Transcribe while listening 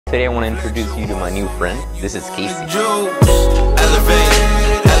Today I want to introduce you to my new friend. This is Kacey.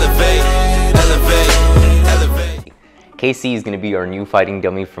 Kacey is going to be our new fighting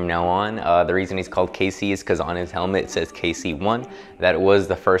dummy from now on. The reason he's called Kacey is because on his helmet it says KC1. That was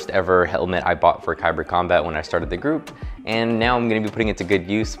the first ever helmet I bought for Kyber Combat when I started the group. And now I'm going to be putting it to good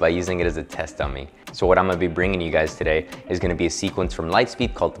use by using it as a test dummy. So what I'm going to be bringing you guys today is going to be a sequence from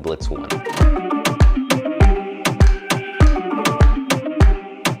Lightspeed called the Blitz 1.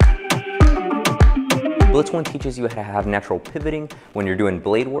 Blitz 1 teaches you how to have natural pivoting when you're doing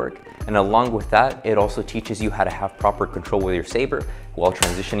blade work, and along with that, it also teaches you how to have proper control with your saber while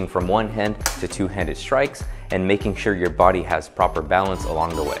transitioning from one hand to two-handed strikes and making sure your body has proper balance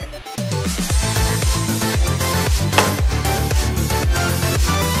along the way.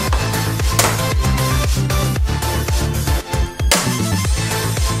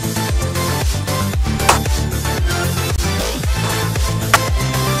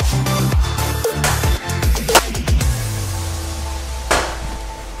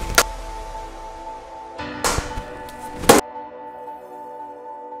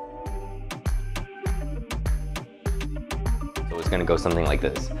 So it's going to go something like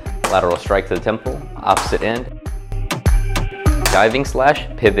this. Lateral strike to the temple, opposite end, diving slash,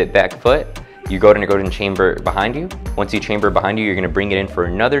 pivot back foot. You go to chamber behind you. Once you chamber behind you, you're going to bring it in for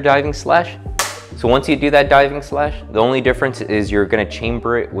another diving slash. So once you do that diving slash, the only difference is you're going to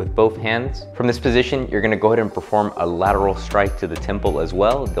chamber it with both hands. From this position, you're going to go ahead and perform a lateral strike to the temple as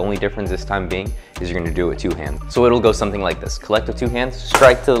well. The only difference this time being is you're going to do it with two hands. So it'll go something like this. Collect with two hands,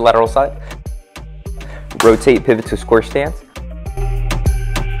 strike to the lateral side, rotate, pivot to square stance,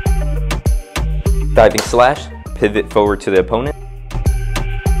 diving slash, pivot forward to the opponent,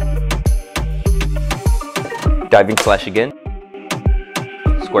 diving slash again,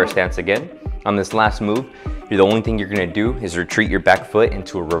 square stance again. On this last move, the only thing you're going to do is retreat your back foot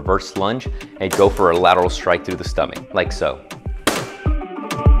into a reverse lunge and go for a lateral strike through the stomach, like so.